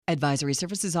Advisory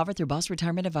services offered through Boss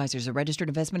Retirement Advisors, a registered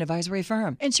investment advisory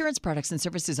firm. Insurance products and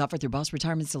services offered through Boss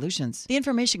Retirement Solutions. The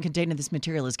information contained in this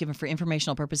material is given for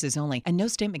informational purposes only, and no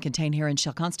statement contained herein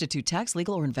shall constitute tax,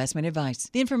 legal, or investment advice.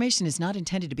 The information is not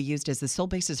intended to be used as the sole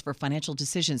basis for financial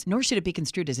decisions, nor should it be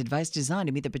construed as advice designed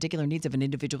to meet the particular needs of an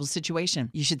individual situation.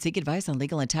 You should seek advice on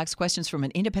legal and tax questions from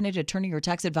an independent attorney or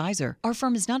tax advisor. Our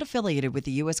firm is not affiliated with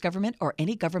the U.S. government or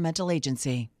any governmental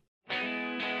agency.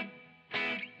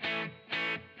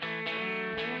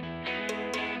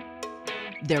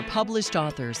 They're published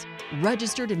authors,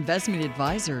 registered investment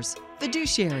advisors,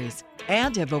 fiduciaries,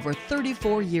 and have over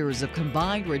 34 years of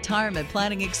combined retirement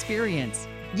planning experience.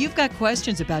 You've got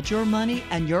questions about your money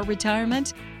and your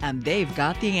retirement, and they've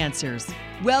got the answers.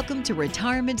 Welcome to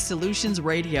Retirement Solutions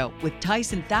Radio with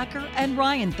Tyson Thacker and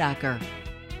Ryan Thacker.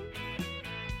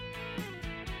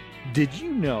 Did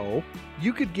you know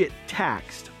you could get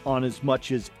taxed on as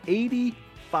much as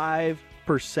 85%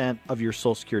 of your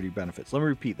Social Security benefits? Let me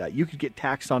repeat that. You could get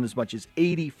taxed on as much as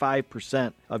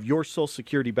 85% of your Social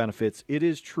Security benefits. It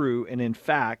is true. And in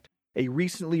fact, a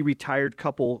recently retired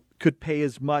couple could pay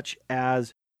as much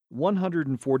as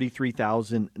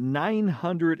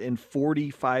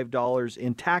 $143,945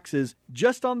 in taxes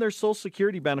just on their Social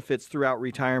Security benefits throughout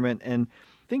retirement. And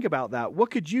think about that.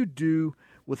 What could you do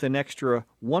with an extra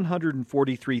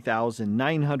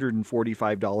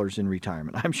 $143,945 in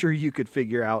retirement? I'm sure you could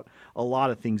figure out a lot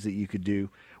of things that you could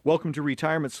do. Welcome to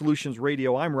Retirement Solutions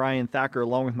Radio. I'm Ryan Thacker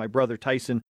along with my brother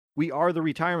Tyson. We are the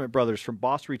Retirement Brothers from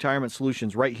Boss Retirement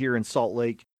Solutions right here in Salt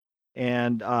Lake.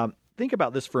 And think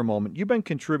about this for a moment. You've been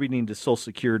contributing to Social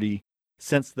Security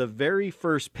since the very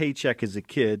first paycheck as a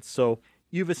kid. So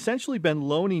you've essentially been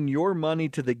loaning your money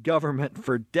to the government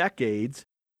for decades.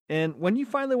 And when you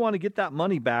finally want to get that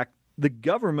money back, the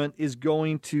government is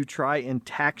going to try and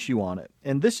tax you on it.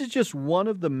 And this is just one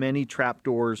of the many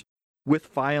trapdoors with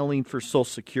filing for Social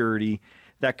Security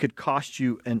that could cost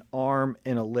you an arm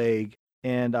and a leg.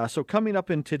 And so coming up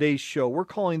in today's show, we're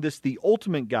calling this the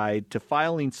ultimate guide to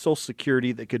filing Social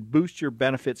Security that could boost your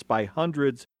benefits by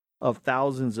hundreds of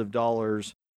thousands of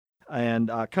dollars.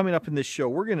 And coming up in this show,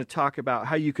 we're going to talk about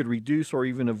how you could reduce or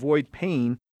even avoid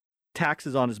paying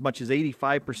taxes on as much as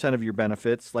 85% of your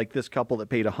benefits, like this couple that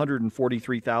paid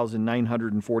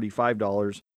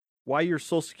 $143,945, why your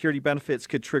Social Security benefits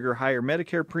could trigger higher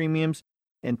Medicare premiums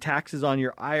and taxes on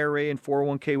your IRA and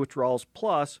 401k withdrawals,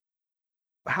 plus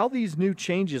how these new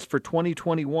changes for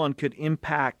 2021 could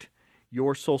impact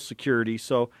your Social Security.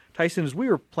 So, Tyson, as we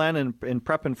were planning and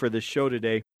prepping for this show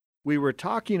today, we were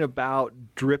talking about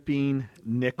dripping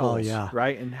nickels,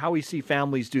 right? And how we see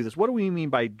families do this. What do we mean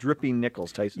by dripping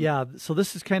nickels, Tyson? Yeah, so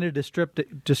this is kind of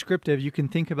descriptive. You can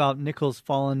think about nickels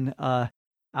falling out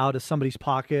of somebody's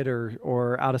pocket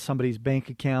or out of somebody's bank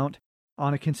account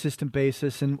on a consistent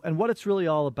basis. And what it's really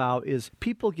all about is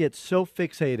people get so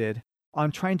fixated on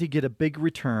trying to get a big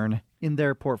return in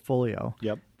their portfolio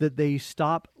that they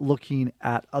stop looking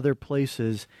at other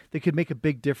places that could make a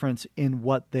big difference in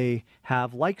what they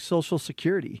have, like Social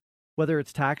Security, whether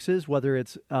it's taxes, whether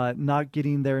it's not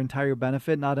getting their entire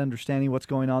benefit, not understanding what's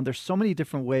going on. There's so many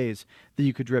different ways that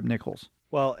you could drip nickels.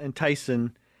 Well, and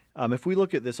Tyson, if we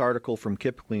look at this article from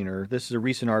Kip Cleaner, this is a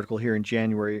recent article here in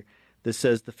January that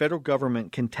says the federal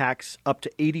government can tax up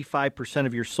to 85%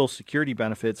 of your Social Security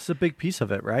benefits. It's a big piece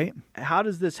of it, right? How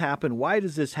does this happen? Why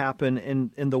does this happen?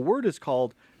 And the word is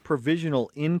called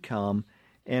provisional income.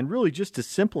 And really, just to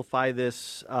simplify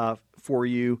this for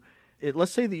you,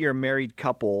 let's say that you're a married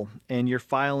couple and you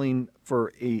file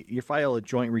a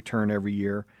joint return every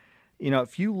year. You know,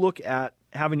 if you look at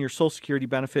having your Social Security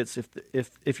benefits,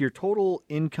 if your total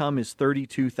income is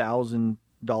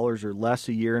 $32,000 or less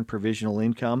a year in provisional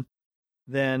income,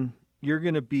 then you're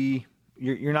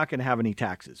not going to have any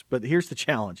taxes. But here's the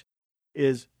challenge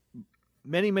is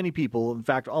many people, in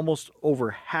fact, almost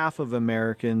over half of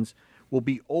Americans will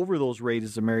be over those rates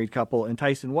as a married couple. And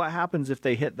Tyson, what happens if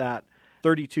they hit that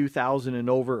 $32,000 and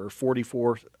over or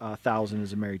 $44,000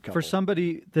 as a married couple? For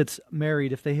somebody that's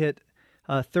married, if they hit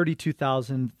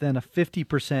 $32,000, then a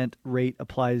 50% rate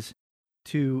applies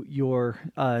to your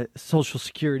Social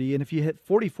Security. And if you hit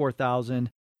 $44,000,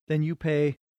 then you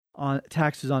pay on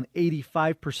taxes on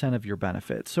 85% of your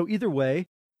benefits. So either way,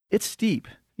 it's steep.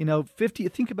 You know,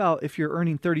 think about if you're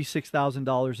earning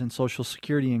 $36,000 in Social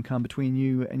Security income between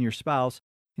you and your spouse,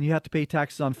 and you have to pay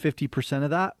taxes on 50% of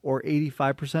that or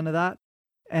 85% of that.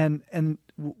 And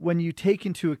when you take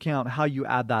into account how you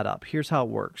add that up, here's how it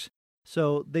works.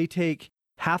 So they take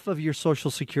half of your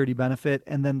Social Security benefit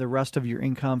and then the rest of your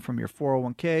income from your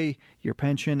 401k, your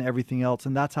pension, everything else.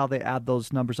 And that's how they add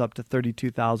those numbers up to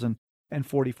 $32,000 and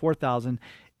 $44,000.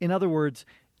 In other words,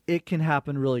 it can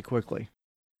happen really quickly.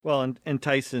 Well, and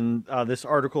Tyson, this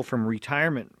article from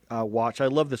Retirement Watch, I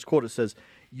love this quote. It says,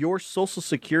 your Social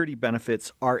Security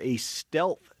benefits are a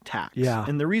stealth tax. Yeah.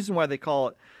 And the reason why they call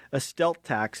it a stealth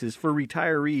tax is for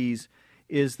retirees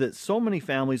is that so many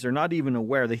families are not even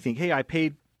aware. They think, hey, I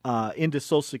paid into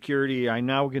Social Security. I'm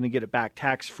now going to get it back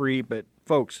tax-free. But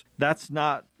folks, that's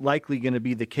not likely going to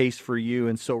be the case for you.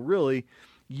 And so really,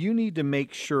 you need to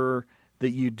make sure that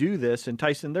you do this. And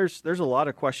Tyson, there's a lot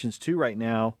of questions too right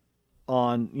now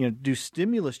on, do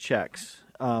stimulus checks,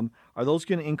 are those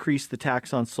going to increase the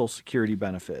tax on Social Security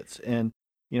benefits? And,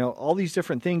 all these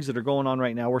different things that are going on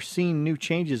right now, we're seeing new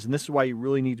changes, and this is why you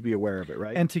really need to be aware of it,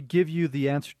 right? And to give you the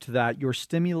answer to that, your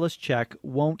stimulus check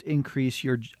won't increase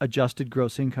your adjusted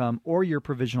gross income or your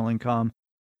provisional income.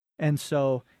 And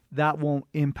so that won't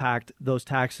impact those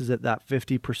taxes at that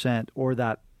 50% or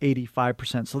that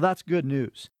 85%. So that's good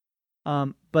news.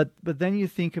 But then you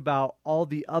think about all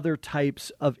the other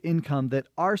types of income that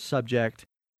are subject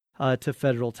to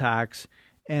federal tax,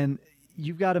 and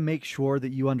you've got to make sure that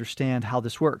you understand how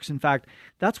this works. In fact,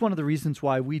 that's one of the reasons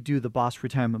why we do the Boss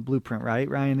Retirement Blueprint, right,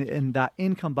 Ryan? And that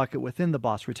income bucket within the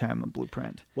Boss Retirement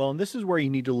Blueprint. Well, and this is where you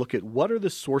need to look at what are the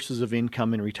sources of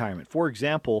income in retirement. For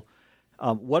example,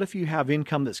 what if you have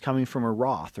income that's coming from a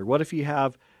Roth, or what if you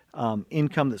have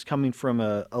income that's coming from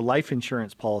a life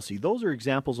insurance policy? Those are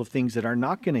examples of things that are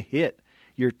not going to hit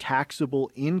your taxable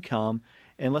income.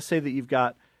 And let's say that you've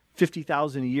got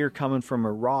 $50,000 a year coming from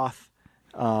a Roth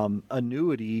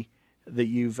annuity that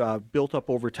you've built up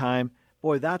over time.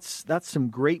 Boy, that's some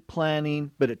great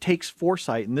planning, but it takes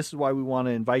foresight. And this is why we want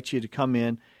to invite you to come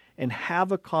in and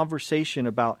have a conversation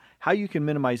about how you can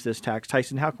minimize this tax.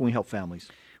 Tyson, how can we help families?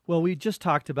 Well, we just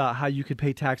talked about how you could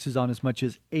pay taxes on as much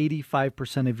as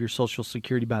 85% of your Social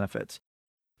Security benefits.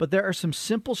 But there are some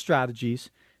simple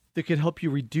strategies that could help you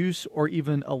reduce or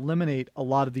even eliminate a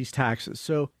lot of these taxes.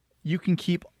 So you can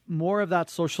keep more of that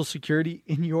Social Security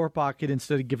in your pocket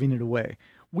instead of giving it away.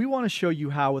 We want to show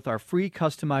you how with our free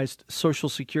customized Social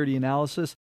Security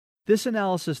analysis. This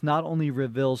analysis not only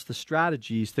reveals the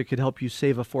strategies that could help you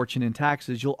save a fortune in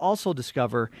taxes, you'll also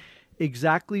discover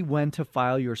exactly when to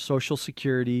file your Social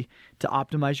Security to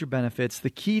optimize your benefits, the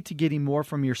key to getting more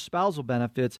from your spousal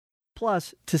benefits,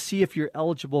 plus to see if you're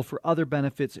eligible for other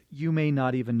benefits you may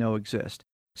not even know exist.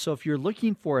 So if you're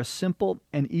looking for a simple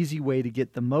and easy way to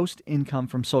get the most income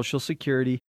from Social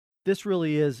Security, this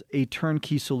really is a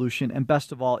turnkey solution, and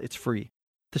best of all, it's free.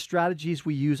 The strategies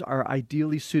we use are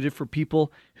ideally suited for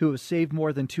people who have saved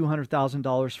more than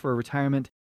 $200,000 for retirement.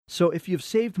 So if you've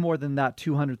saved more than that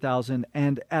 $200,000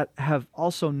 and have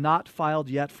also not filed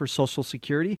yet for Social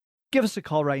Security, give us a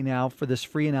call right now for this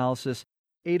free analysis,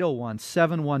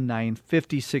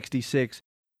 801-719-5066.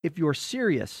 If you're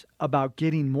serious about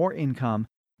getting more income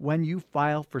when you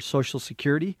file for Social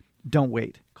Security, don't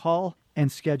wait. Call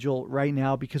and schedule right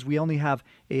now because we only have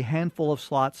a handful of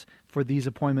slots for these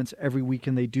appointments every week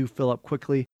and they do fill up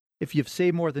quickly. If you've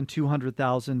saved more than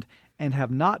 $200,000 and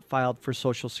have not filed for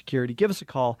Social Security, give us a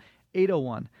call,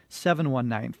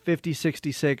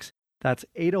 801-719-5066. That's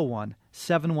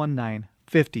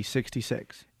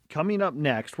 801-719-5066. Coming up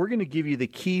next, we're going to give you the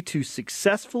key to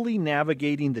successfully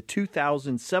navigating the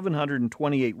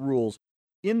 2,728 rules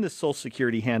in the Social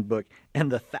Security Handbook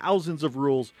and the thousands of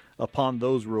rules upon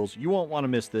those rules. You won't want to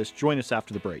miss this. Join us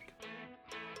after the break.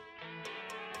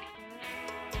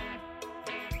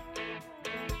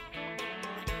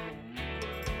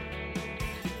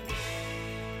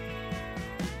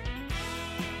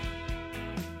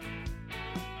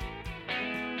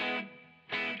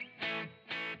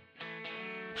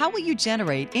 How will you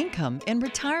generate income in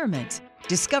retirement?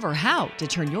 Discover how to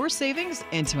turn your savings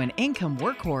into an income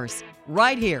workhorse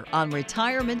right here on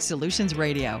Retirement Solutions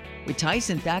Radio with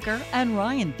Tyson Thacker and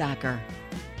Ryan Thacker.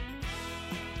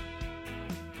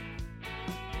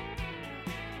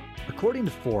 According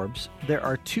to Forbes, there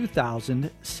are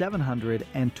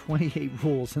 2,728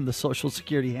 rules in the Social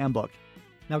Security Handbook.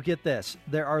 Now get this,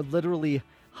 there are literally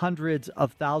hundreds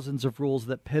of thousands of rules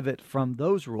that pivot from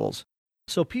those rules.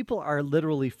 So people are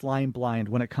literally flying blind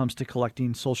when it comes to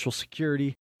collecting Social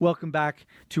Security. Welcome back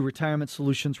to Retirement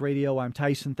Solutions Radio. I'm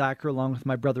Tyson Thacker along with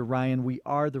my brother Ryan. We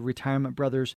are the Retirement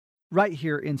Brothers right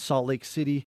here in Salt Lake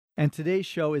City. And today's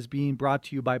show is being brought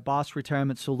to you by Boss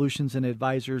Retirement Solutions and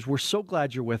Advisors. We're so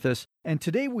glad you're with us. And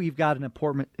today we've got an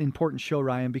important show,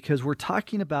 Ryan, because we're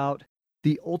talking about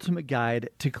the ultimate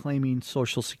guide to claiming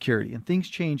Social Security. And things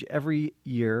change every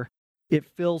year. It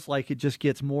feels like it just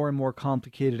gets more and more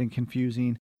complicated and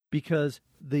confusing because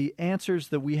the answers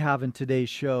that we have in today's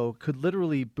show could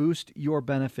literally boost your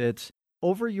benefits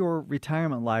over your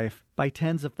retirement life by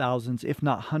tens of thousands, if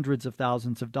not hundreds of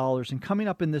thousands of dollars. And coming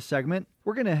up in this segment,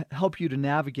 we're going to help you to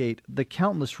navigate the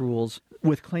countless rules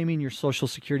with claiming your Social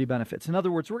Security benefits. In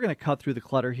other words, we're going to cut through the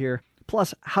clutter here.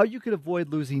 Plus, how you could avoid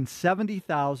losing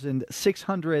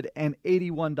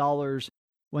 $70,681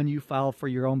 when you file for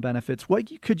your own benefits. What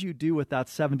could you do with that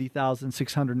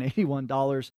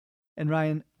 $70,681? And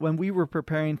Ryan, when we were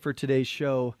preparing for today's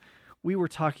show, we were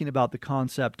talking about the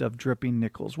concept of dripping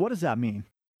nickels. What does that mean?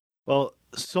 Well,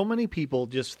 so many people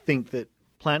just think that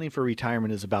planning for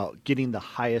retirement is about getting the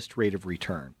highest rate of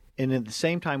return. And at the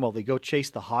same time, while they go chase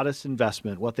the hottest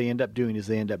investment, what they end up doing is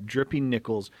they end up dripping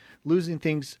nickels, losing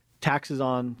taxes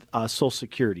on Social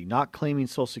Security, not claiming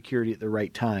Social Security at the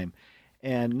right time,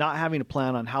 and not having a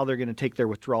plan on how they're going to take their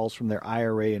withdrawals from their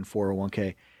IRA and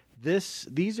 401k.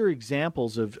 These are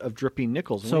examples of dripping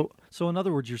nickels. So in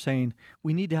other words, you're saying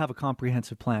we need to have a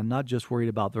comprehensive plan, not just worried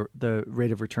about the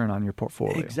rate of return on your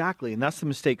portfolio. Exactly, and that's the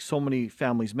mistake so many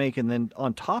families make. And then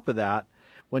on top of that,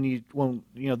 when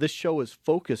this show is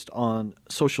focused on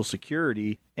Social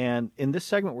Security, and in this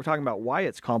segment we're talking about why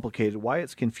it's complicated, why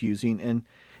it's confusing,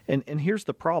 and here's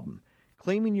the problem: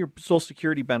 claiming your Social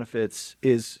Security benefits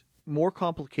is more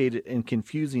complicated and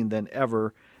confusing than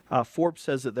ever. Forbes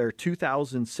says that there are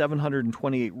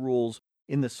 2,728 rules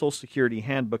in the Social Security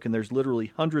handbook, and there's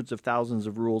literally hundreds of thousands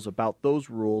of rules about those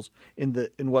rules in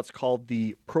what's called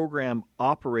the Program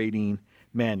Operating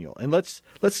Manual. And let's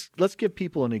give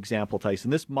people an example, Tyson.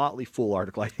 This Motley Fool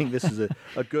article, I think this is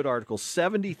a good article.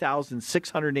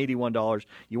 $70,681.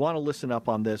 You want to listen up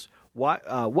on this.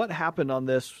 What happened on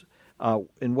this?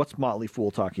 And what's Motley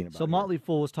Fool talking about? So Motley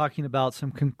Fool was talking about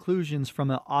some conclusions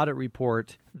from an audit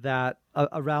report that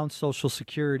around Social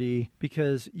Security,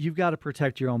 because you've got to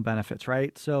protect your own benefits,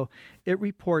 right? So it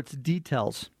reports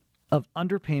details of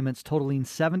underpayments totaling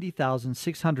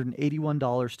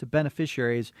 $70,681 to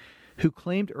beneficiaries who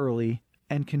claimed early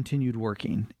and continued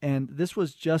working. And this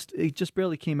was it just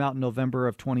barely came out in November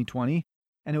of 2020.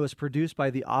 And it was produced by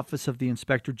the Office of the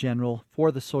Inspector General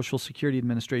for the Social Security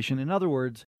Administration. In other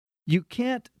words, you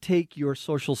can't take your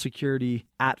Social Security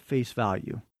at face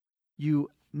value. You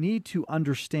need to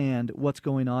understand what's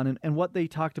going on. And what they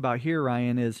talked about here,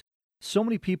 Ryan, is so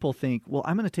many people think, well,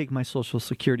 I'm going to take my Social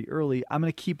Security early. I'm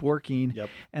going to keep working,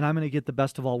 and I'm going to get the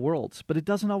best of all worlds. But it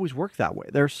doesn't always work that way.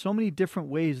 There are so many different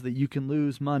ways that you can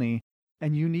lose money,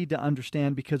 and you need to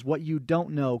understand, because what you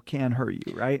don't know can hurt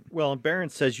you, right? Well, and Barron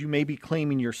says you may be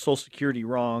claiming your Social Security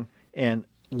wrong, and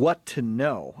what to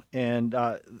know. And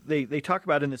they talk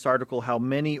about in this article how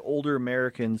many older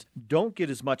Americans don't get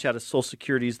as much out of Social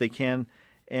Security as they can.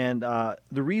 And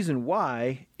the reason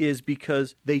why is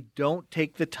because they don't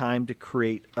take the time to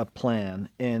create a plan.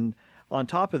 And on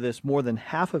top of this, more than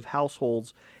half of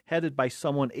households headed by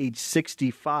someone age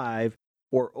 65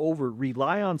 or over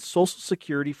rely on Social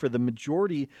Security for the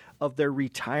majority of their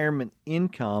retirement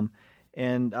income.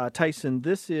 And Tyson,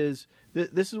 this is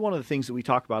one of the things that we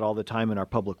talk about all the time in our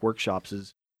public workshops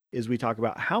is we talk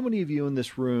about how many of you in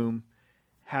this room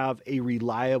have a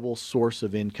reliable source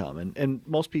of income. And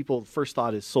most people, first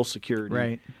thought is Social Security.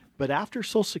 Right. But after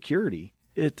Social Security,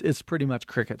 it's pretty much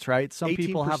crickets, right? Some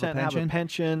people have a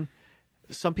pension.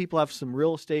 Some people have some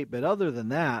real estate, but other than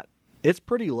that, it's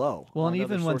pretty low. Well, and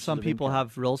even when some people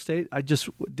have real estate, I just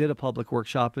did a public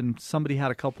workshop and somebody had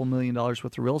a couple $1 million worth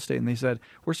of real estate and they said,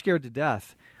 we're scared to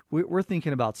death. We're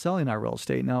thinking about selling our real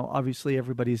estate. Now, obviously,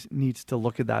 everybody needs to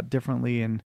look at that differently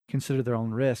and consider their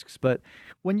own risks. But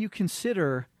when you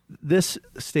consider this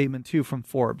statement, too, from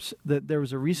Forbes, that there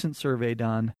was a recent survey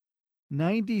done,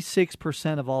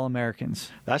 96% of all Americans.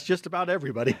 That's just about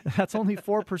everybody. That's only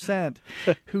 4%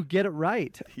 who get it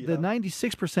right. Yeah. The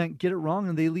 96% get it wrong,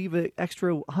 and they leave an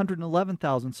extra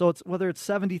 $111,000. So it's whether it's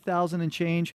 $70,000 and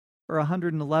change or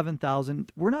 $111,000.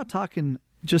 We're not talking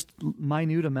just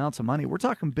minute amounts of money. We're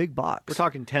talking big bucks. We're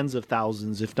talking tens of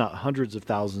thousands, if not hundreds of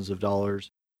thousands of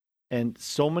dollars. And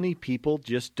so many people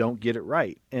just don't get it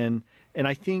right. And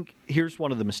I think here's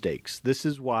one of the mistakes. This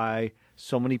is why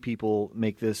so many people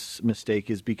make this mistake,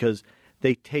 is because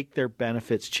they take their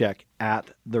benefits check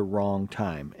at the wrong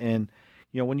time. And,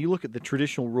 when you look at the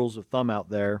traditional rules of thumb out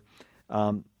there,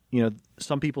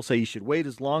 some people say you should wait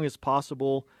as long as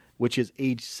possible, which is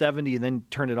age 70, and then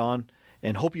turn it on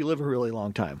and hope you live a really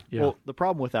long time. Yeah. Well, the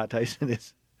problem with that, Tyson,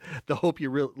 is the hope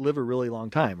you live a really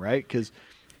long time, right? Because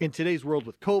in today's world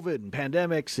with COVID and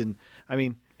pandemics, and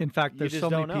in fact, there's so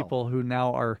many people who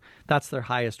now that's their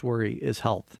highest worry is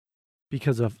health,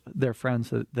 because of their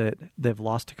friends that they've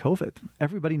lost to COVID.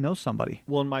 Everybody knows somebody.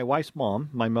 Well, and my wife's mom,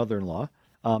 my mother-in-law,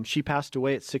 she passed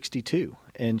away at 62,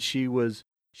 and she was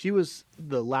She was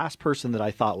the last person that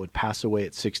I thought would pass away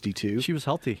at 62. She was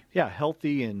healthy. Yeah,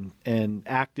 healthy and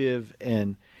active,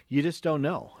 and you just don't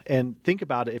know. And think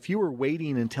about it. If you were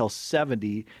waiting until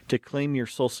 70 to claim your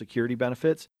Social Security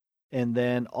benefits, and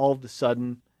then all of a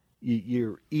sudden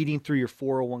you're eating through your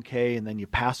 401k and then you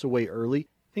pass away early,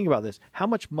 think about this. How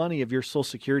much money of your Social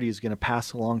Security is going to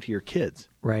pass along to your kids?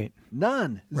 Right.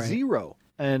 None. Right. Zero.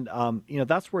 And,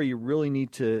 that's where you really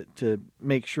need to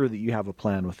make sure that you have a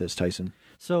plan with this, Tyson.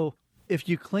 So if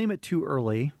you claim it too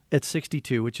early at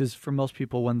 62, which is for most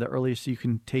people when the earliest you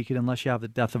can take it, unless you have the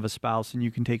death of a spouse and you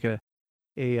can take a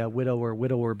widow or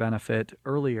widower benefit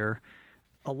earlier,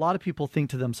 a lot of people think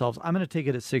to themselves, I'm going to take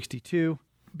it at 62,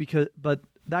 but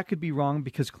that could be wrong,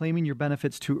 because claiming your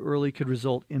benefits too early could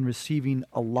result in receiving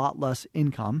a lot less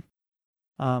income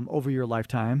over your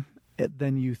lifetime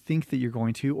than you think that you're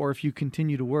going to. Or if you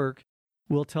continue to work,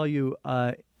 we'll tell you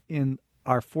in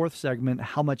our fourth segment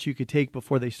how much you could take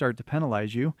before they start to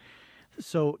penalize you.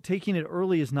 So taking it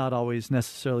early is not always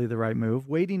necessarily the right move.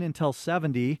 Waiting until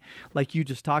 70, like you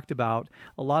just talked about,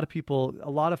 a lot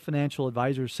of financial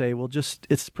advisors say, well,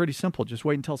 it's pretty simple. Just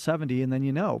wait until 70 and then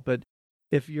you know. But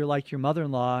if you're like your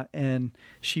mother-in-law and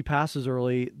she passes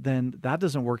early, then that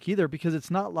doesn't work either, because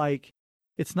it's not like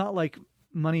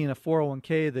money in a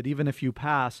 401k that even if you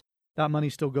pass, that money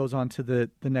still goes on to the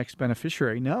next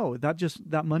beneficiary. No,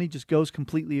 that money just goes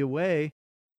completely away.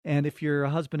 And if you're a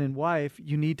husband and wife,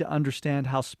 you need to understand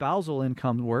how spousal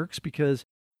income works, because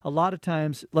a lot of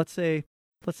times, let's say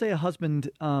a husband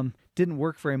didn't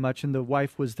work very much and the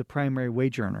wife was the primary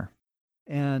wage earner.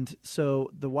 And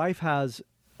so the wife has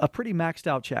a pretty maxed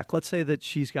out check. Let's say that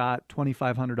she's got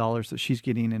 $2,500 that she's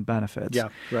getting in benefits. Yeah,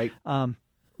 right.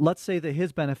 Let's say that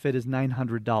his benefit is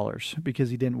 $900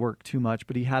 because he didn't work too much,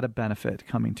 but he had a benefit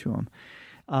coming to him.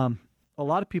 A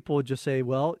lot of people would just say,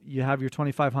 well, you have your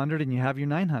 $2,500 and you have your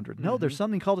 $900. No, there's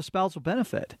something called a spousal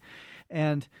benefit.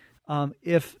 And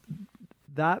if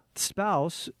that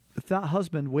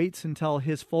husband waits until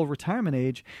his full retirement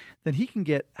age, then he can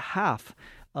get half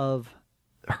of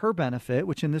her benefit,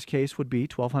 which in this case would be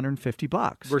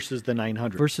 $1,250 versus the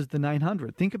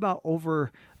 $900. Think about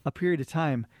over a period of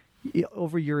time,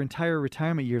 over your entire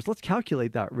retirement years. Let's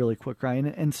calculate that really quick, Ryan,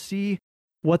 and see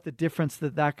what the difference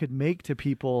that could make to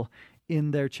people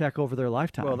in their check over their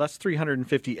lifetime. Well, that's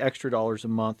 $350 extra a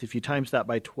month. If you times that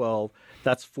by 12,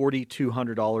 that's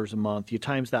 $4,200 a month. You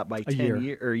times that by 10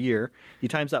 year. You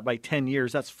times that by 10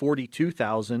 years, that's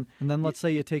 $42,000. And then let's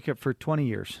say you take it for 20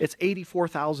 years. It's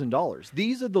 $84,000.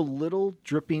 These are the little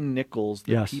dripping nickels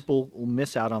that people will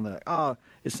miss out on.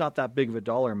 It's not that big of a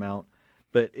dollar amount,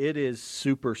 but it is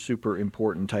super, super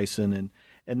important, Tyson.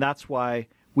 And that's why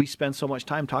we spend so much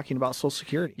time talking about Social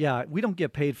Security. Yeah, we don't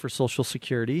get paid for Social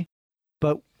Security,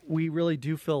 but we really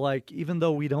do feel like, even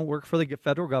though we don't work for the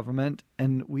federal government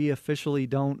and we officially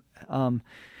don't, do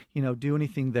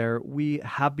anything there, we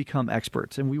have become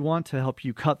experts, and we want to help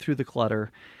you cut through the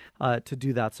clutter to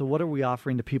do that. So what are we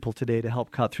offering to people today to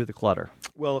help cut through the clutter?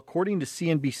 Well, according to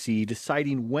CNBC,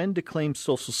 deciding when to claim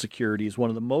Social Security is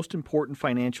one of the most important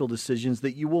financial decisions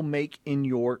that you will make in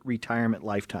your retirement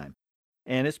lifetime.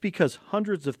 And it's because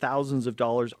hundreds of thousands of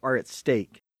dollars are at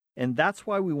stake. And that's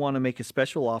why we want to make a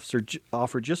special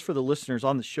offer just for the listeners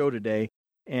on the show today.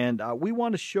 And we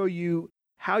want to show you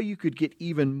how you could get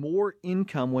even more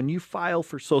income when you file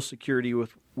for Social Security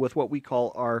with what we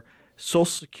call our Social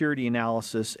Security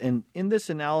analysis. And in this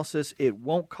analysis, it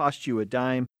won't cost you a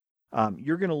dime.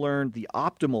 You're going to learn the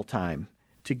optimal time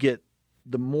to get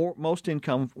the most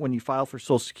income when you file for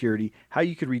Social Security, how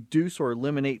you could reduce or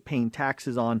eliminate paying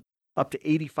taxes on up to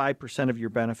 85% of your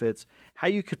benefits, how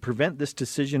you could prevent this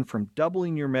decision from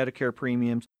doubling your Medicare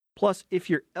premiums. Plus, if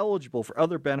you're eligible for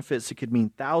other benefits, it could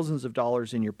mean thousands of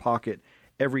dollars in your pocket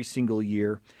every single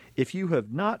year. If you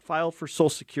have not filed for Social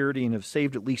Security and have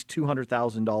saved at least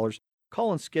 $200,000,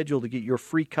 call and schedule to get your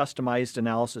free customized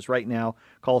analysis right now.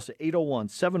 Call us at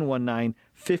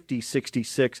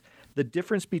 801-719-5066. The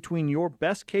difference between your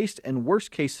best case and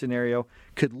worst case scenario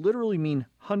could literally mean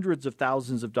hundreds of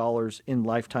thousands of dollars in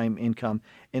lifetime income,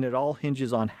 and it all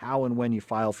hinges on how and when you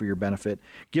file for your benefit.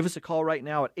 Give us a call right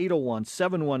now at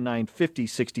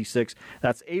 801-719-5066.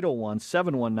 That's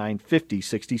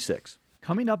 801-719-5066.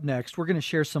 Coming up next, we're going to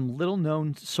share some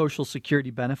little-known Social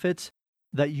Security benefits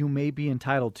that you may be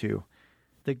entitled to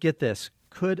that, get this,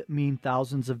 could mean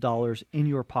thousands of dollars in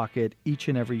your pocket each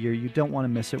and every year. You don't want to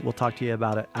miss it. We'll talk to you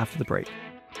about it after the break.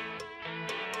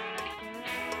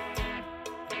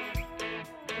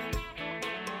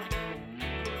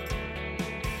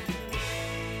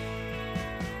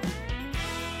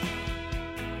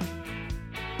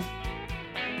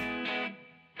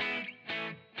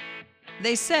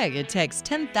 They say it takes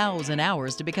 10,000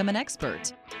 hours to become an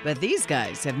expert, but these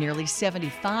guys have nearly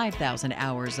 75,000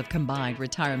 hours of combined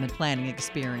retirement planning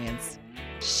experience.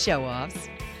 Show-offs.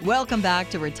 Welcome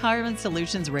back to Retirement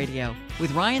Solutions Radio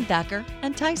with Ryan Thacker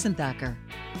and Tyson Thacker.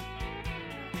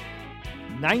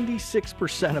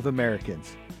 96% of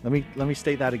Americans, let me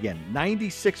state that again,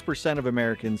 96% of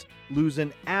Americans lose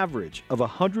an average of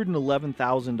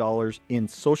 $111,000 in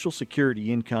Social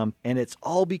Security income, and it's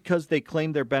all because they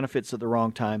claimed their benefits at the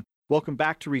wrong time. Welcome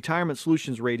back to Retirement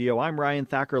Solutions Radio. I'm Ryan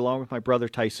Thacker along with my brother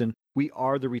Tyson. We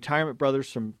are the Retirement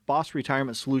Brothers from Boss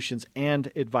Retirement Solutions and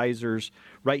Advisors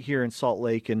right here in Salt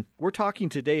Lake. And we're talking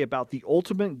today about the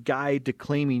ultimate guide to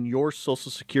claiming your Social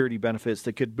Security benefits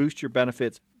that could boost your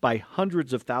benefits by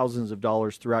hundreds of thousands of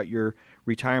dollars throughout your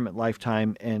retirement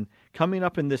lifetime. And coming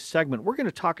up in this segment, we're going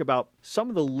to talk about some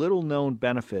of the little known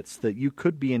benefits that you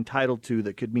could be entitled to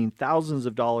that could mean thousands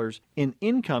of dollars in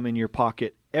income in your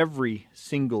pocket every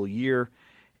single year.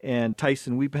 And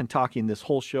Tyson, we've been talking this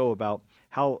whole show about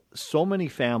how so many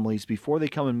families, before they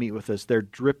come and meet with us, they're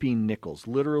dripping nickels.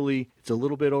 Literally, it's a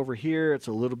little bit over here, it's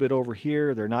a little bit over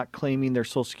here. They're not claiming their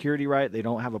Social Security right. They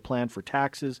don't have a plan for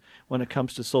taxes when it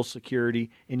comes to Social Security.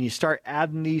 And you start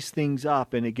adding these things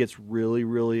up, and it gets really,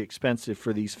 really expensive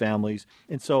for these families.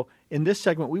 And so in this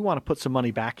segment, we want to put some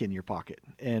money back in your pocket,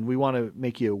 and we want to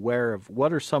make you aware of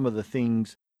what are some of the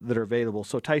things that are available.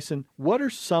 So Tyson, what are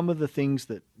some of the things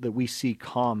that we see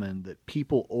common that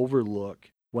people overlook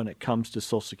when it comes to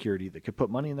Social Security that could put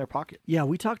money in their pocket? Yeah,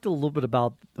 we talked a little bit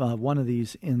about one of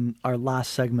these in our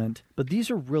last segment, but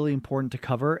these are really important to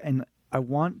cover, and I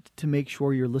want to make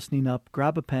sure you're listening up.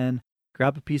 Grab a pen,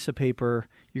 grab a piece of paper.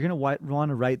 You're going to want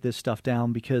to write this stuff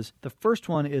down, because the first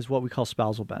one is what we call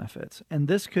spousal benefits. And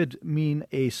this could mean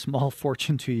a small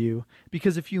fortune to you,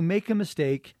 because if you make a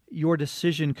mistake, your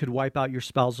decision could wipe out your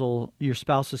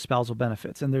spouse's spousal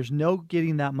benefits. And there's no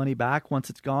getting that money back. Once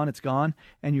it's gone, it's gone.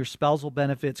 And your spousal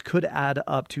benefits could add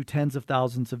up to tens of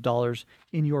thousands of dollars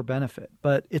in your benefit.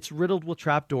 But it's riddled with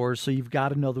trapdoors, so you've got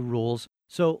to know the rules.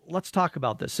 So let's talk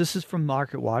about this. This is from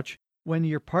MarketWatch. When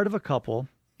you're part of a couple,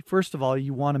 first of all,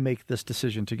 you want to make this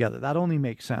decision together. That only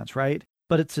makes sense, right?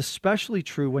 But it's especially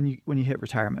true when you hit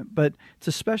retirement. But it's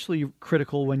especially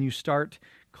critical when you start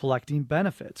collecting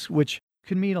benefits, which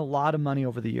can mean a lot of money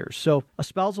over the years. So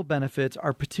spousal benefits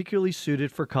are particularly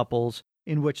suited for couples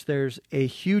in which there's a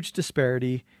huge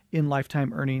disparity in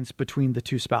lifetime earnings between the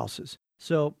two spouses.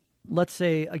 So let's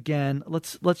say, again,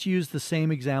 let's use the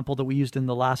same example that we used in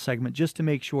the last segment, just to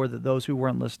make sure that those who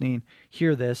weren't listening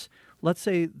hear this. Let's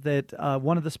say that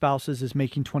one of the spouses is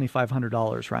making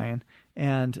 $2,500, Ryan,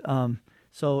 and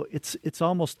so it's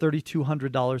almost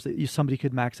 $3,200 that somebody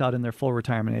could max out in their full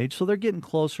retirement age. So they're getting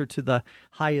closer to the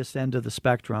highest end of the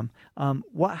spectrum.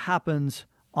 What happens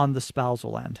on the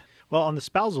spousal end? Well, on the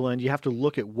spousal end, you have to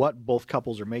look at what both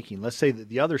couples are making. Let's say that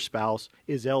the other spouse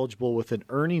is eligible with an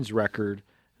earnings record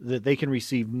that they can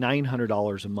receive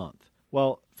 $900 a month.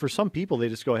 Well, for some people, they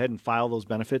just go ahead and file those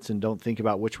benefits and don't think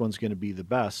about which one's going to be the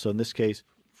best. So in this case,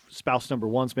 spouse number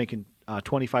one's making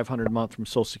 $2,500 a month from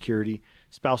Social Security.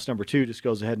 Spouse number two just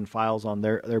goes ahead and files on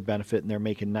their benefit, and they're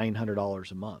making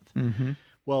 $900 a month. Mm-hmm.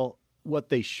 Well, what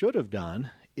they should have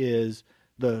done is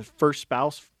the first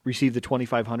spouse received the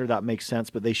 $2,500. That makes sense,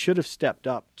 but they should have stepped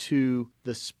up to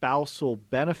the spousal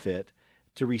benefit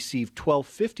to receive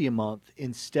 $1,250 a month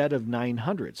instead of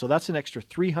 $900. So that's an extra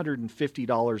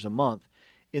 $350 a month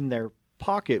in their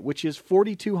pocket, which is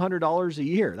 $4,200 a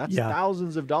year. That's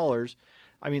thousands of dollars.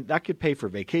 I mean, that could pay for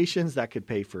vacations. That could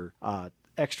pay for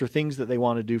extra things that they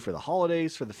want to do for the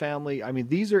holidays, for the family. I mean,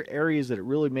 these are areas that it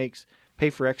really makes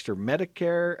pay for extra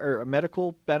Medicare or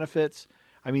medical benefits.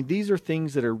 I mean, these are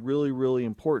things that are really, really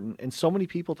important. And so many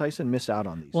people, Tyson, miss out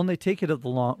on these. Well, and they take it at the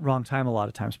wrong time a lot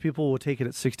of times. People will take it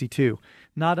at 62,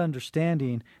 not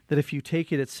understanding that if you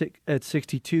take it at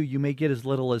 62, you may get as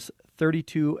little as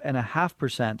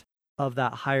 32.5% of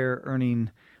that higher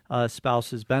earning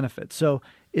spouse's benefit. So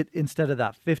instead of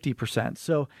that 50%.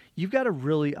 So you've got to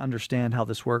really understand how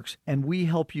this works. And we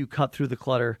help you cut through the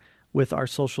clutter with our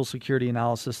Social Security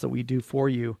analysis that we do for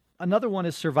you. Another one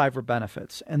is survivor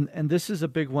benefits. And this is a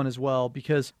big one as well,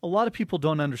 because a lot of people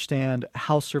don't understand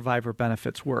how survivor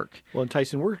benefits work. Well, and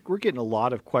Tyson, we're getting a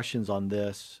lot of questions on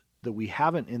this that we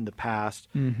haven't in the past,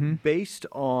 based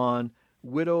on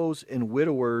widows and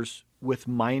widowers with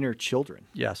minor children.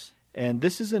 Yes. And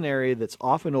this is an area that's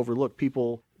often overlooked.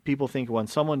 People think when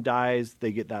someone dies,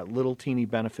 they get that little teeny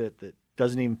benefit that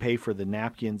doesn't even pay for the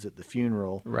napkins at the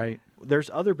funeral. Right.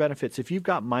 There's other benefits. If you've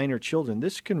got minor children,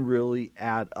 this can really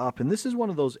add up. And this is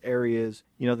one of those areas,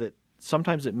 that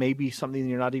sometimes it may be something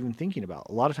you're not even thinking about.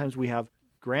 A lot of times we have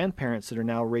grandparents that are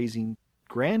now raising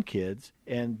grandkids,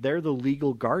 and they're the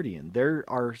legal guardian. There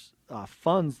are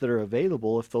funds that are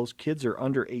available if those kids are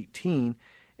under 18,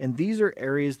 and these are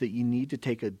areas that you need to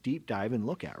take a deep dive and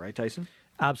look at, right, Tyson?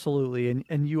 Absolutely.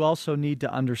 And you also need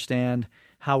to understand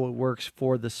how it works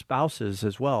for the spouses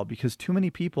as well, because too many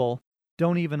people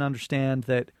don't even understand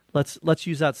that. Let's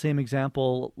use that same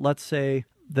example. Let's say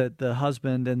that the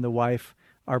husband and the wife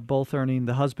are both earning,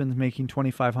 the husband's making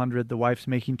 $2,500, the wife's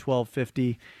making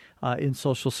 $1,250 in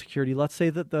Social Security. Let's say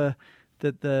that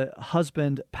the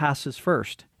husband passes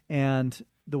first, and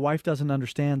the wife doesn't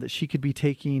understand that she could be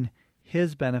taking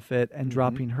his benefit and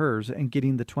dropping hers and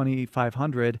getting the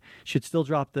 $2,500. Should still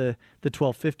drop the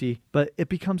 $1,250, but it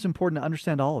becomes important to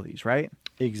understand all of these, right?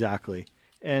 Exactly.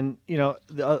 And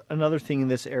another thing in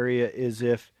this area is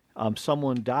if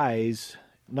someone dies,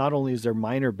 not only is there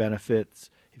minor benefits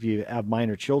if you have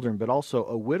minor children, but also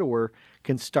a widow or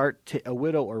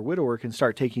widower can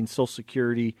start taking Social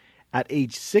Security at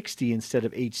age 60 instead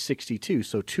of age 62,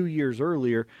 so 2 years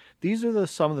earlier. These are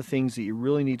some of the things that you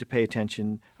really need to pay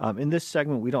attention. In this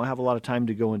segment, we don't have a lot of time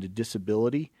to go into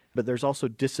disability, but there's also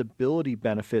disability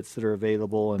benefits that are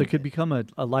available. That could become a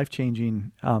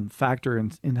life-changing factor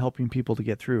in helping people to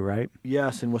get through, right?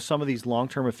 Yes, and with some of these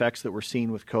long-term effects that we're seeing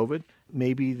with COVID,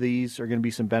 maybe these are going to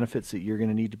be some benefits that you're going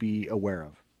to need to be aware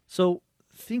of. So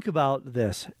think about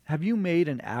this. Have you made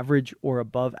an average or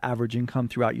above average income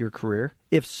throughout your career?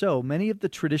 If so, many of the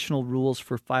traditional rules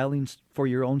for filing for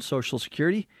your own Social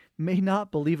Security may not,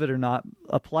 believe it or not,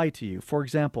 apply to you. For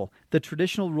example, the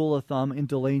traditional rule of thumb in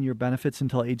delaying your benefits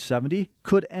until age 70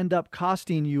 could end up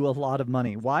costing you a lot of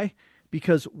money. Why?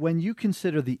 Because when you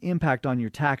consider the impact on your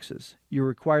taxes, your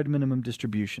required minimum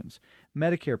distributions,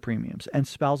 Medicare premiums, and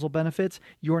spousal benefits,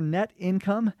 your net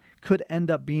income could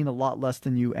end up being a lot less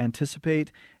than you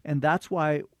anticipate. And that's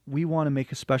why we want to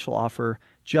make a special offer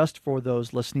just for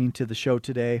those listening to the show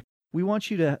today. We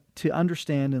want you to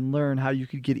understand and learn how you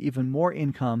could get even more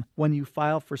income when you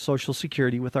file for Social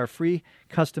Security with our free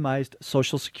customized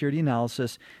Social Security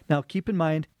analysis. Now, keep in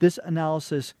mind, this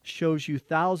analysis shows you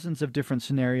thousands of different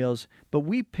scenarios, but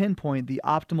we pinpoint the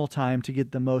optimal time to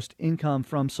get the most income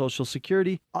from Social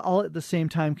Security, all at the same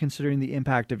time considering the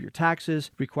impact of your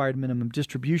taxes, required minimum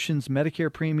distributions,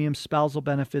 Medicare premiums, spousal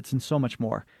benefits, and so much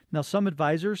more. Now, some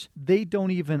advisors, they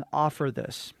don't even offer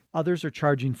this. Others are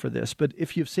charging for this, but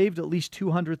if you've saved at least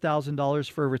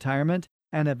 $200,000 for retirement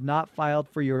and have not filed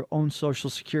for your own Social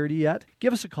Security yet,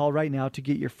 give us a call right now to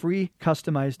get your free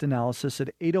customized analysis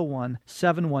at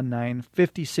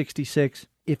 801-719-5066.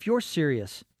 If you're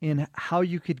serious in how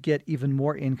you could get even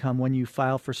more income when you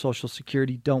file for Social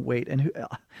Security, don't wait. And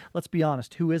let's be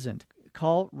honest, who isn't?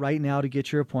 Call right now to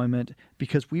get your appointment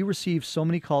because we receive so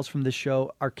many calls from this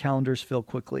show, our calendars fill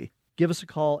quickly. Give us a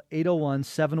call,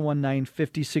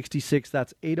 801-719-5066.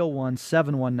 That's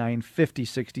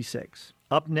 801-719-5066.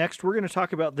 Up next, we're going to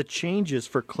talk about the changes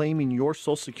for claiming your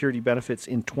Social Security benefits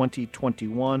in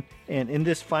 2021. And in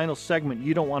this final segment,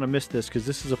 you don't want to miss this because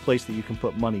this is a place that you can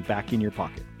put money back in your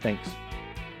pocket. Thanks.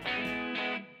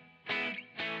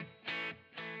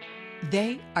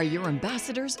 They are your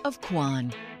ambassadors of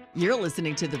Quan. You're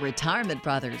listening to the Retirement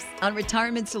Brothers on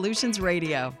Retirement Solutions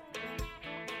Radio.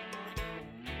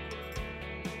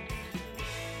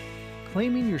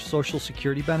 Claiming your Social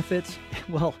Security benefits,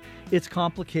 well, it's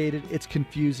complicated, it's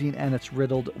confusing, and it's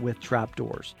riddled with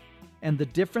trapdoors. And the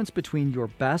difference between your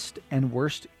best and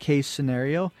worst case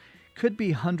scenario could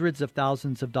be hundreds of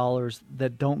thousands of dollars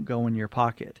that don't go in your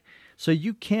pocket. So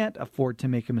you can't afford to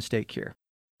make a mistake here.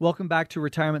 Welcome back to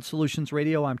Retirement Solutions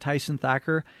Radio. I'm Tyson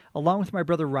Thacker, along with my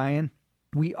brother Ryan.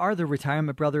 We are the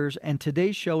Retirement Brothers, and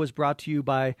today's show is brought to you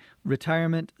by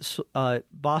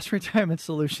Boss Retirement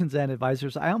Solutions and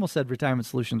Advisors. I almost said Retirement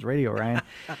Solutions Radio, Ryan.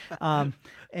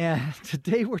 And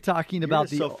today we're talking about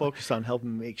so focused on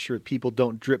helping make sure people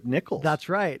don't drip nickels. That's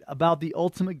right, about the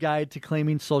ultimate guide to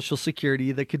claiming Social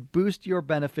Security that could boost your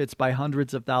benefits by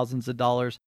hundreds of thousands of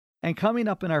dollars. And coming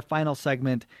up in our final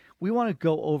segment, we want to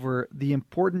go over the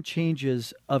important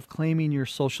changes of claiming your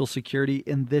Social Security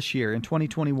in this year, in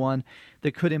 2021,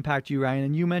 that could impact you, Ryan.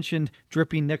 And you mentioned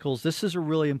dripping nickels. This is a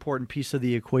really important piece of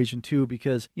the equation, too,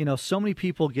 because, so many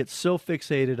people get so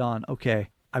fixated on, okay,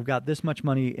 I've got this much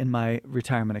money in my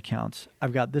retirement accounts.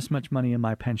 I've got this much money in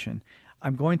my pension.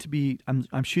 I'm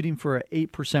shooting for an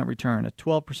 8% return, a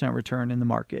 12% return in the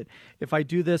market. If I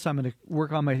do this, I'm going to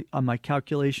work on my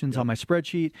calculations on my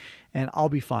spreadsheet, and I'll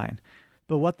be fine.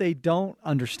 But what they don't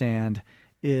understand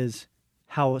is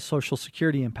how Social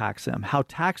Security impacts them, how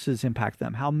taxes impact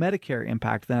them, how Medicare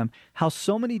impact them, how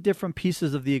so many different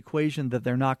pieces of the equation that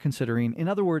they're not considering. In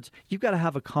other words, you've got to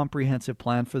have a comprehensive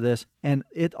plan for this, and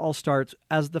it all starts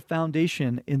as the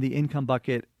foundation in the income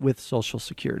bucket with Social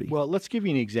Security. Well, let's give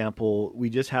you an example. We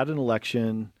just had an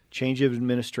election, change of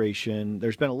administration.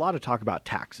 There's been a lot of talk about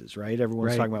taxes, right?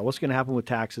 Everyone's talking about what's going to happen with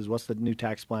taxes, what's the new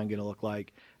tax plan going to look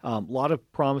like. A lot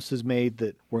of promises made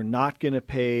that we're not going to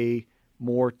pay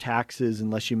more taxes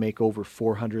unless you make over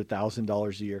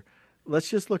 $400,000 a year. Let's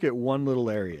just look at one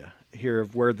little area here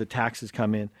of where the taxes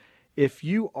come in. If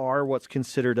you are what's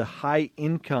considered a high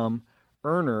income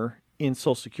earner in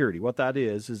Social Security, what that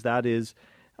is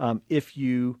if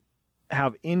you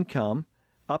have income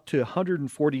up to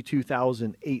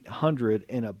 $142,800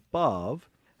 and above,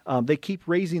 they keep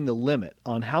raising the limit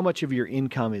on how much of your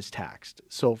income is taxed.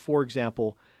 So, for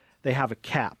example, they have a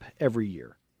cap every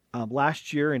year.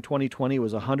 Last year in 2020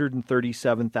 was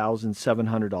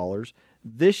 $137,700.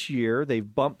 This year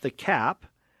they've bumped the cap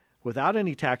without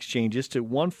any tax changes to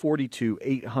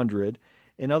 $142,800.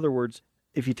 In other words,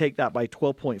 if you take that by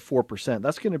 12.4%,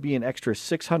 that's going to be an extra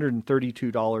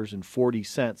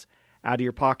 $632.40 out of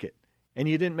your pocket. And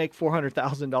you didn't make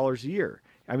 $400,000 a year.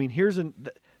 I mean,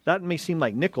 that may seem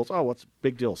like nickels. Oh, what's a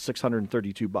big deal?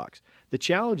 $632. The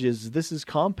challenge is this is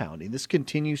compounding. This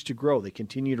continues to grow. They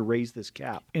continue to raise this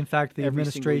cap. In fact, the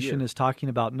administration is talking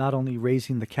about not only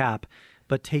raising the cap,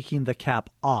 but taking the cap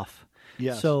off.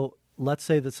 Yes. So let's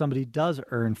say that somebody does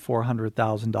earn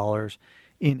 $400,000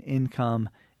 in income.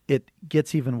 It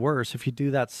gets even worse. If you do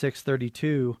that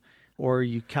 632, or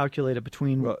you calculate it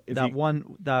between that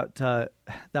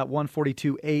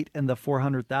 142.8 and the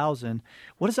 400,000,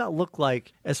 what does that look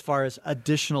like as far as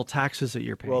additional taxes that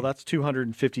you're paying? Well, that's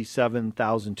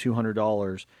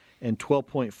 $257,200, and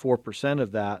 12.4%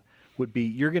 of that would be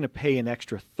you're going to pay an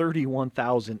extra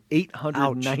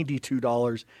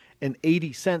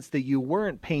 $31,892.80 that you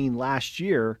weren't paying last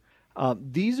year.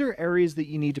 These are areas that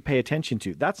you need to pay attention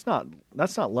to. That's not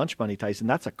lunch money, Tyson.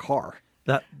 That's a car.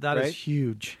 That right? is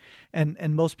huge.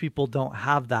 And most people don't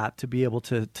have that to be able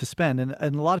to spend. And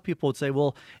a lot of people would say,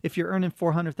 well, if you're earning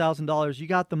 $400,000, you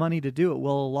got the money to do it.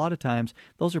 Well, a lot of times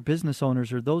those are business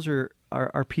owners, or those are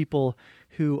people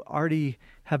who already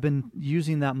have been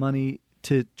using that money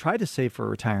to try to save for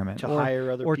retirement, or hire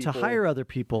other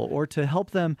people, or to help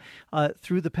them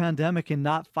through the pandemic and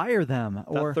not fire them. That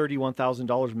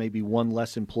 $31,000 may be one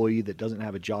less employee that doesn't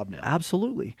have a job now.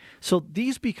 Absolutely. So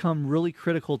these become really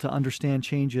critical to understand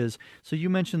changes. So you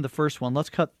mentioned the first one. Let's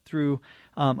cut through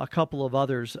a couple of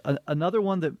others. Another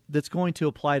one that's going to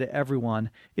apply to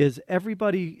everyone is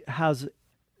everybody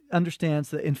understands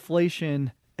that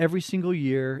inflation every single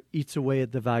year eats away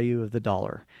at the value of the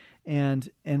dollar. And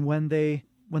when they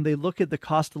look at the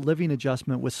cost of living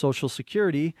adjustment with Social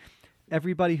Security,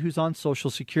 everybody who's on Social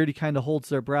Security kind of holds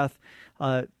their breath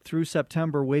through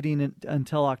September, waiting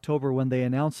until October when they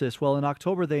announce this. Well, in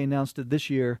October, they announced it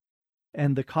this year,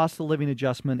 and the cost of living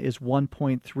adjustment is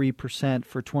 1.3%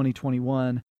 for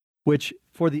 2021, which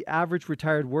for the average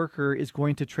retired worker is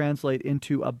going to translate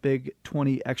into a big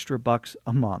 20 extra bucks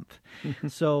a month.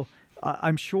 So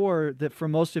I'm sure that for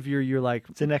most of you, you're like,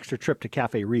 it's an extra trip to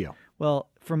Cafe Rio.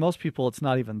 Well, for most people, it's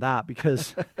not even that,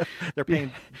 because they're paying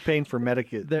for they're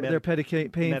paying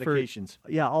medications.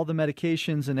 For all the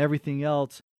medications and everything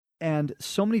else. And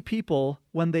so many people,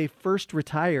 when they first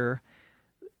retire,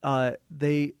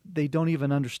 they don't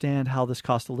even understand how this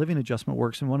cost of living adjustment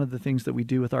works. And one of the things that we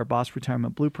do with our Boss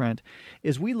Retirement Blueprint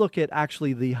is we look at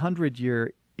actually the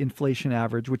 100-year inflation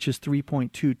average, which is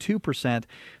 3.22%.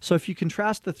 So if you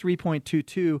contrast the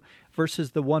 3.22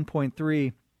 versus the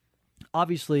 1.3,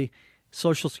 obviously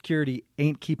Social Security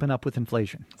ain't keeping up with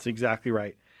inflation. That's exactly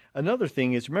right. Another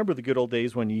thing is, remember the good old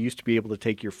days when you used to be able to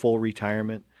take your full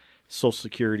retirement Social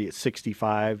Security at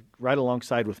 65, right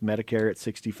alongside with Medicare at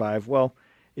 65? Well,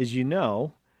 as you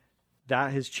know,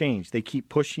 that has changed. They keep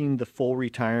pushing the full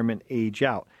retirement age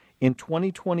out. In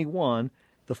 2021,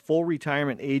 the full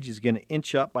retirement age is going to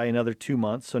inch up by another 2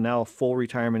 months. So now a full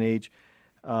retirement age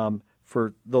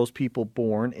for those people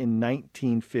born in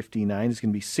 1959 is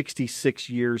going to be 66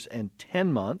 years and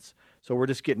 10 months. So we're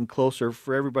just getting closer.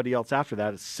 For everybody else after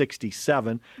that, it's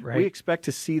 67. Right. We expect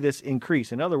to see this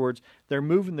increase. In other words, they're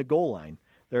moving the goal line.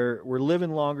 We're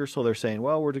living longer, so they're saying,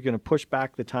 well, we're going to push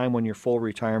back the time when your full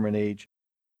retirement age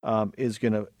is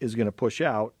going to push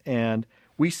out. And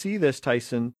we see this,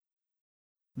 Tyson.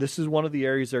 This is one of the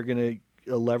areas they're going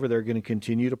to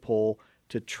continue to pull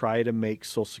to try to make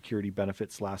Social Security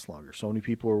benefits last longer. So many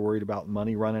people are worried about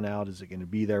money running out. Is it going to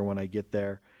be there when I get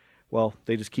there? Well,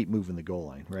 they just keep moving the goal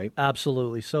line, right?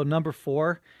 Absolutely. So number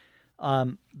 4,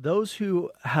 Those who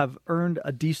have earned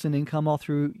a decent income all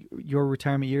through your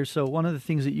retirement years. So one of the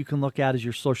things that you can look at is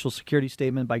your Social Security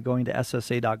statement by going to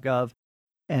SSA.gov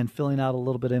and filling out a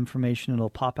little bit of information. It'll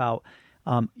pop out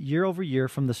year over year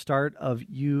from the start of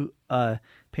you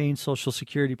paying Social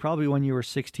Security, probably when you were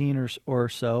 16 or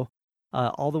so,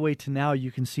 all the way to now.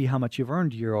 You can see how much you've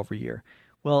earned year over year.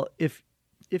 Well, if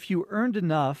you earned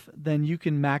enough, then you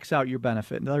can max out your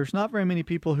benefit. Now, there's not very many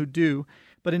people who do,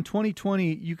 but in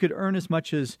 2020, you could earn as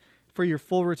much as, for your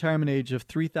full retirement age, of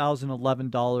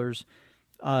 $3,011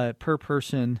 per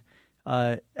person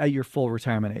at your full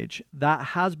retirement age. That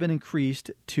has been increased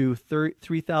to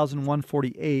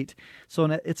 $3,148.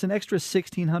 So it's an extra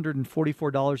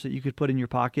 $1,644 that you could put in your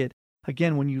pocket.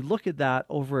 Again, when you look at that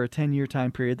over a 10-year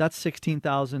time period, that's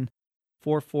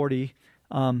 $16,440.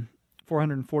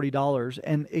 $440,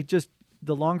 and it just,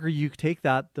 the longer you take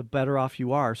that, the better off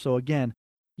you are. So again,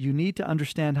 you need to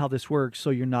understand how this works so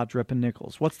you're not dripping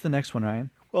nickels. What's the next one,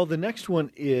 Ryan? Well, the next one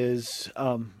is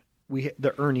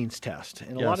the earnings test,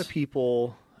 and a lot of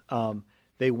people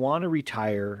they want to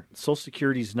retire. Social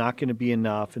Security is not going to be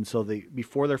enough, and so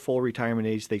before their full retirement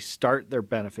age, they start their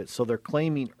benefits. So they're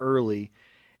claiming early,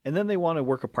 and then they want to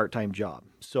work a part-time job.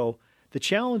 So the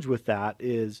challenge with that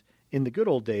is, in the good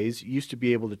old days, you used to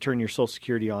be able to turn your Social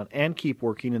Security on and keep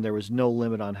working, and there was no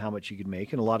limit on how much you could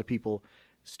make. And a lot of people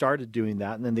started doing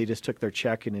that, and then they just took their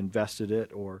check and invested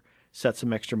it or set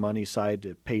some extra money aside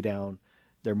to pay down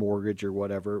their mortgage or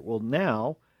whatever. Well,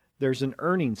 now there's an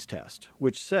earnings test,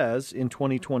 which says in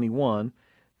 2021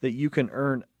 that you can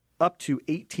earn up to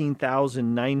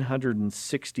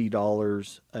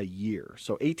 $18,960 a year.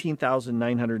 So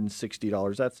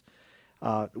 $18,960, that's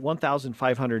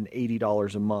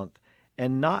 $1,580 a month,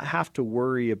 and not have to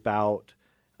worry about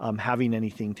having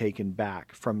anything taken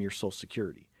back from your Social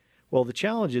Security. Well, the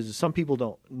challenge is some people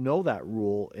don't know that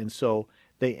rule, and so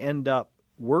they end up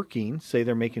working, say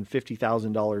they're making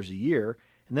 $50,000 a year,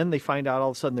 and then they find out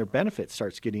all of a sudden their benefit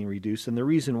starts getting reduced, and the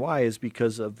reason why is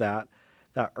because of that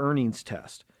earnings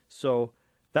test. So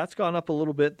that's gone up a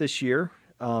little bit this year,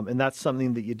 and that's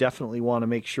something that you definitely want to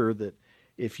make sure that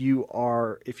if you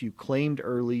claimed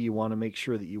early, you want to make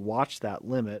sure that you watch that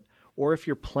limit. Or if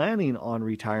you're planning on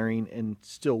retiring and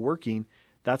still working,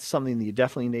 that's something that you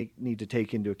definitely need to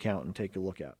take into account and take a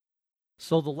look at.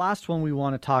 So the last one we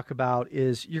want to talk about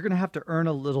is you're going to have to earn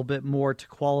a little bit more to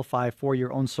qualify for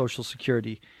your own Social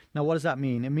Security. Now, what does that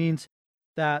mean? It means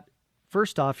that,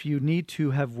 first off, you need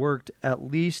to have worked at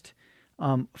least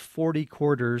 40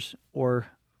 quarters or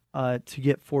to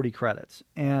get 40 credits.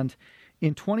 And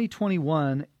in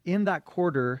 2021, in that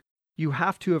quarter, you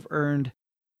have to have earned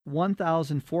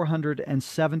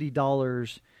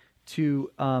 $1,470 to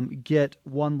get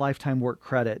one lifetime work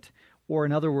credit, or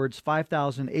in other words,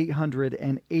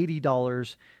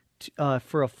 $5,880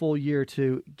 for a full year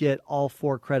to get all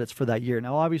 4 credits for that year.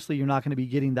 Now, obviously, you're not going to be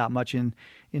getting that much in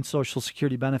Social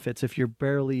Security benefits if you're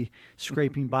barely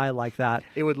scraping by like that.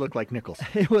 It would look like nickels.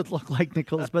 It would look like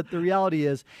nickels. But the reality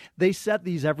is they set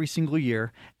these every single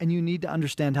year, and you need to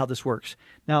understand how this works.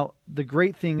 Now, the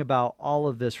great thing about all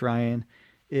of this, Ryan,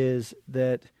 is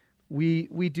that we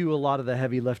do a lot of the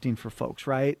heavy lifting for folks,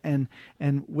 right? And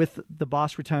with the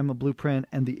Boss Retirement Blueprint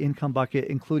and the income bucket,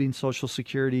 including Social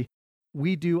Security,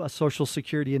 we do a Social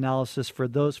Security analysis for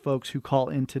those folks who call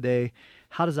in today.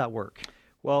 How does that work?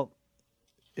 Well,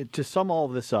 to sum all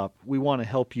of this up, we want to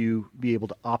help you be able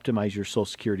to optimize your Social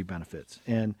Security benefits.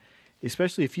 And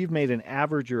especially if you've made an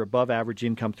average or above average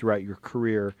income throughout your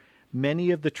career,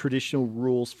 many of the traditional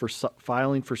rules for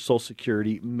filing for Social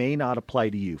Security may not apply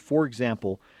to you. For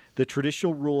example, the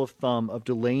traditional rule of thumb of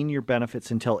delaying your benefits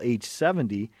until age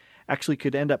 70 actually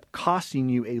could end up costing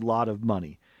you a lot of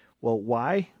money. Well,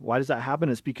 why? Why does that happen?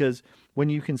 It's because when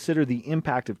you consider the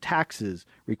impact of taxes,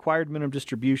 required minimum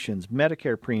distributions,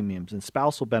 Medicare premiums, and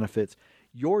spousal benefits,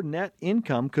 your net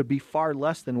income could be far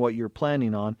less than what you're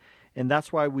planning on. And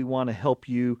that's why we want to help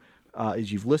you,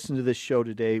 as you've listened to this show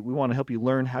today, we want to help you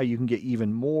learn how you can get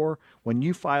even more when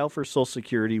you file for Social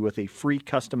Security with a free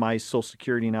customized Social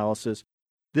Security analysis.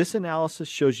 This analysis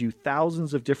shows you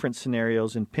thousands of different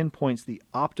scenarios and pinpoints the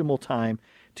optimal time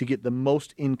to get the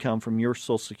most income from your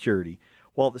Social Security,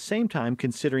 while at the same time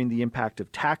considering the impact of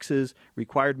taxes,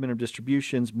 required minimum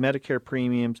distributions, Medicare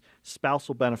premiums,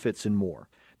 spousal benefits, and more.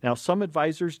 Now, some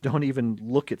advisors don't even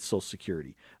look at Social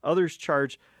Security. Others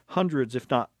charge hundreds, if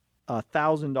not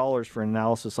 $1,000 for an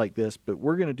analysis like this, but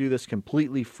we're going to do this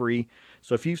completely free.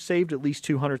 So if you've saved at least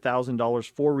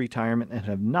 $200,000 for retirement and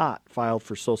have not filed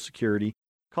for Social Security,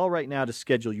 call right now to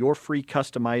schedule your free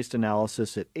customized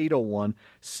analysis at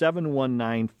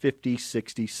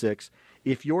 801-719-5066.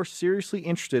 If you're seriously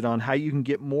interested on how you can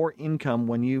get more income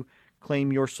when you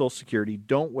claim your Social Security.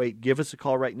 Don't wait. Give us a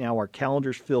call right now. Our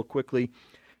calendars fill quickly.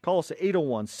 Call us at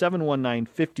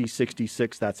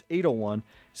 801-719-5066. That's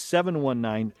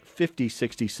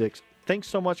 801-719-5066. Thanks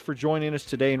so much for joining us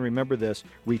today. And remember this,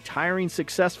 retiring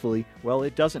successfully, well,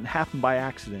 it doesn't happen by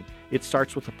accident. It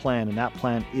starts with a plan, and that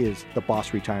plan is the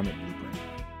Boss Retirement Blueprint.